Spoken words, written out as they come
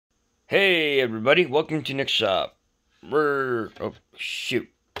Hey everybody, welcome to Nick's shop. Oh shoot.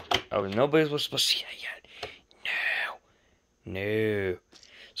 Oh, nobody was supposed to see that yet. No.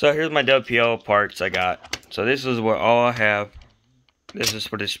 So here's my WPL parts I got. So this is what all I have. This is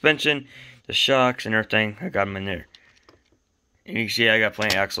for the suspension, the shocks and everything. I got them in there. And you can see I got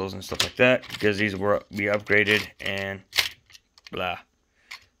plenty of axles and stuff like that because these will be upgraded and blah.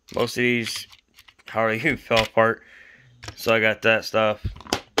 Most of these hardly even fell apart. So I got that stuff.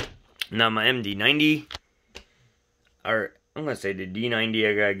 Now my MD90, or I'm going to say the D90,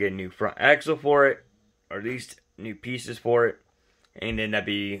 I got to get a new front axle for it, or at least new pieces for it, and then that'd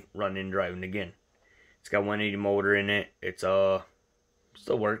be running and driving again. It's got 180 motor in it. It's still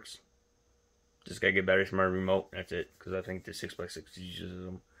works. Just got to get batteries from my remote, that's it, because I think the 6x6 uses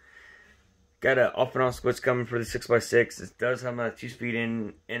them. Got an off and on switch coming for the 6x6. It does have a 2-speed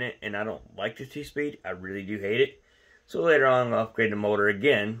in it, and I don't like the 2-speed. I really do hate it. So later on, I'll upgrade the motor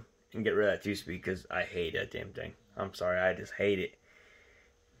again and get rid of that 2-speed because I hate that damn thing. I'm sorry, I just hate it.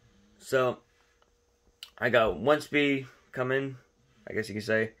 So, I got 1-speed coming, I guess you could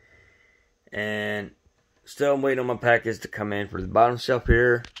say. And still I'm waiting on my package to come in for the bottom shelf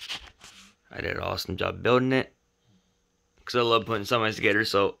here. I did an awesome job building it. Because I love putting something together.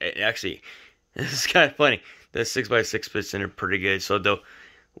 So, actually, this is kind of funny. The 6x6 fits in there pretty good. So, the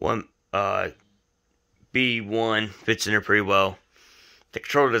B1 fits in there pretty well. The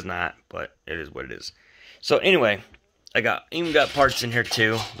controller does not, but it is what it is. So anyway, I even got parts in here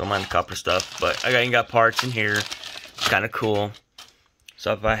too. Don't mind the copper stuff, but I even got parts in here. It's kind of cool.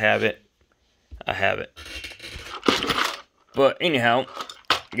 So if I have it, I have it. But anyhow,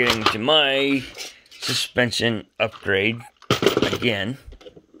 getting to my suspension upgrade again.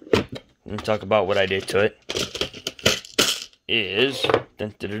 Let me talk about what I did to it. Is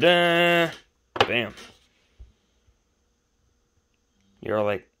dun, dun, dun, dun, bam. You're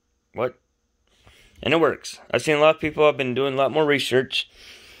like, what? And it works. I've seen a lot of people. I've been doing a lot more research.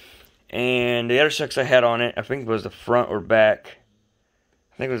 And the other shocks I had on it, I think it was the front or back.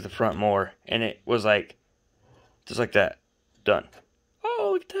 I think it was the front more. And it was like, just like that. Done. Oh,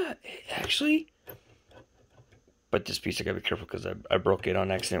 look at that. It actually. But this piece I gotta be careful because I broke it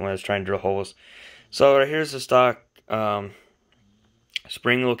on accident when I was trying to drill holes. So right here's the stock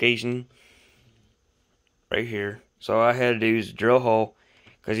spring location. Right here. So all I had to do is drill a hole,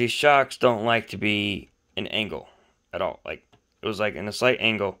 because these shocks don't like to be an angle at all. Like, it was like in a slight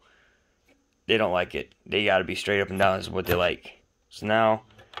angle. They don't like it. They got to be straight up and down is what they like. So now,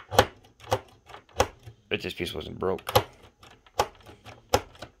 but this piece wasn't broke.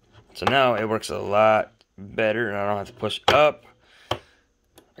 So now it works a lot better, and I don't have to push up.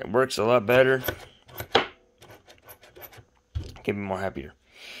 It works a lot better. Get me more happier.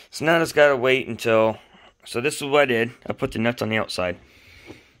 So now I just gotta wait until. So this is what I did. I put the nuts on the outside.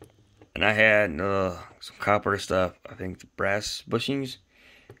 And I had some copper stuff. I think the brass bushings.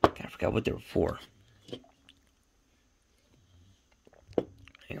 I forgot what they were for.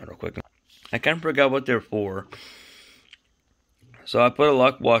 Hang on real quick. I kind of forgot what they were for. So I put a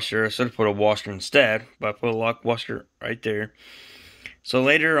lock washer. I should have put a washer instead. But I put a lock washer right there. So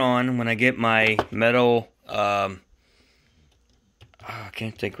later on, when I get my metal, I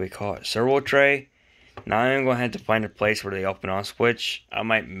can't think what we call it, servo tray. Now I'm going to have to find a place where they open on switch. I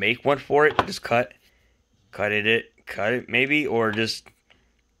might make one for it. Just cut it maybe, or just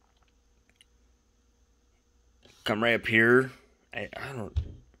come right up here. I don't.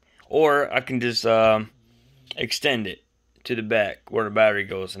 Or I can just extend it to the back where the battery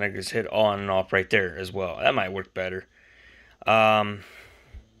goes, and I can just hit on and off right there as well. That might work better. So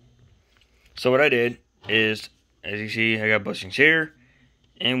what I did is, as you see, I got bushings here.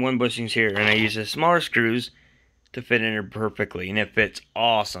 And one bushings here, and I use the smaller screws to fit in there perfectly, and it fits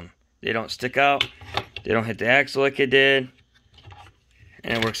awesome. They don't stick out, they don't hit the axle like it did,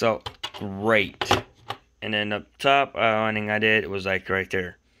 and it works out great. And then up top, thing I did was like right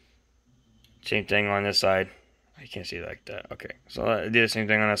there. Same thing on this side. I can't see it like that. Okay, so I did the same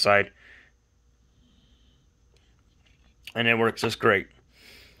thing on this side, and it works just great.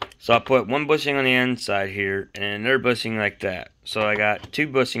 So I put one bushing on the inside here, and another bushing like that. So I got 2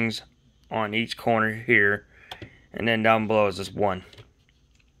 bushings on each corner here, and then down below is just 1.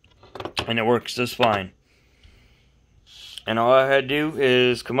 And it works just fine. And all I had to do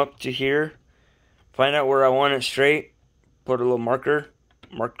is come up to here, find out where I want it straight, put a little marker,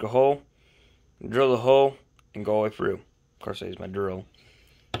 mark the hole, drill the hole, and go all the way through. Of course I use my drill.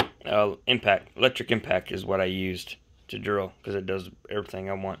 Electric impact is what I used to drill, because it does everything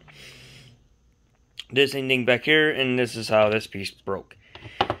I want. This thing back here, and this is how this piece broke.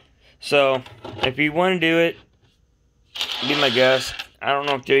 So if you want to do it, be my guest. I don't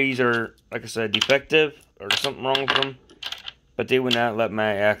know if these are, like I said, defective or there's something wrong with them, but they would not let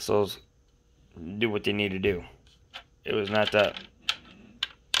my axles do what they need to do. It was not that.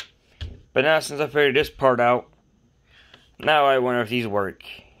 But now, since I figured this part out, now I wonder if these work.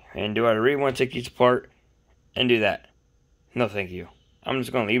 And do I really want to take these apart and do that? No, thank you. I'm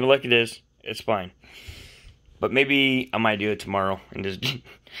just going to leave it like it is. It's fine. But maybe I might do it tomorrow and just...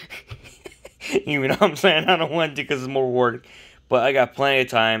 Even though I'm saying I don't want to because it's more work. But I got plenty of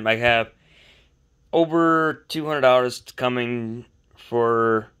time. I have over $200 coming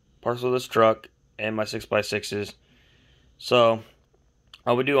for parts of this truck and my 6x6s. So,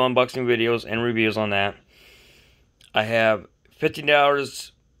 I would do unboxing videos and reviews on that. I have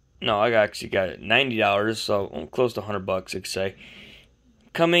 $50. No, I actually got it $90, so I'm close to $100, I could say.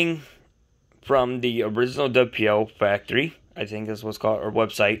 Coming from the original WPL factory, I think that's what's called, or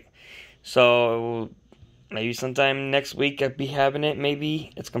website. So maybe sometime next week I'd be having it.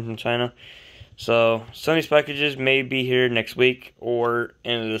 Maybe it's come from China. So some of these packages may be here next week or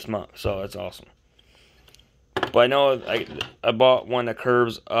end of this month. So that's awesome. But I know I bought one that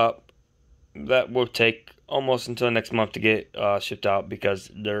curves up. That will take almost until next month to get shipped out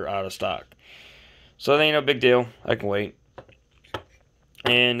because they're out of stock. So that ain't no big deal. I can wait.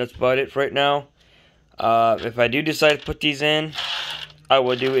 And that's about it for right now. If I do decide to put these in, I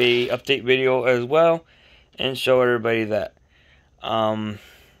will do a update video as well and show everybody that. I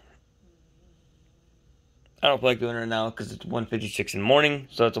don't feel like doing it now because it's 1:56 in the morning,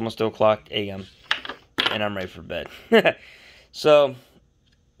 so it's almost 2 o'clock a.m. and I'm ready for bed. So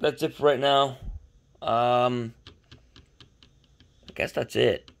that's it for right now. I guess that's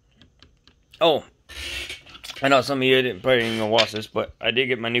it. Oh, I know some of you didn't probably even watch this, but I did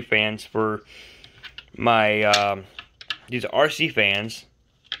get my new fans for my these are RC fans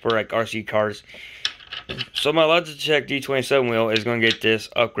for like RC cars. So my Logitech D27 wheel is going to get this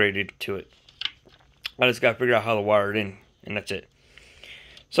upgraded to it. I just got to figure out how to wire it in, and that's it.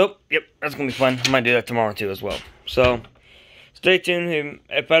 So, yep, that's going to be fun. I might do that tomorrow too as well. So, stay tuned.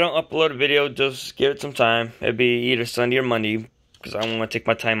 If I don't upload a video, just give it some time. It'll be either Sunday or Monday, because I want to take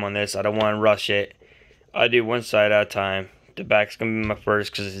my time on this. I don't want to rush it. I do one side at a time. The back's going to be my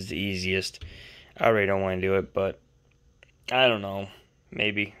first, because it's the easiest. I really don't want to do it, but I don't know.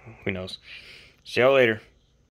 Maybe. Who knows? See y'all later.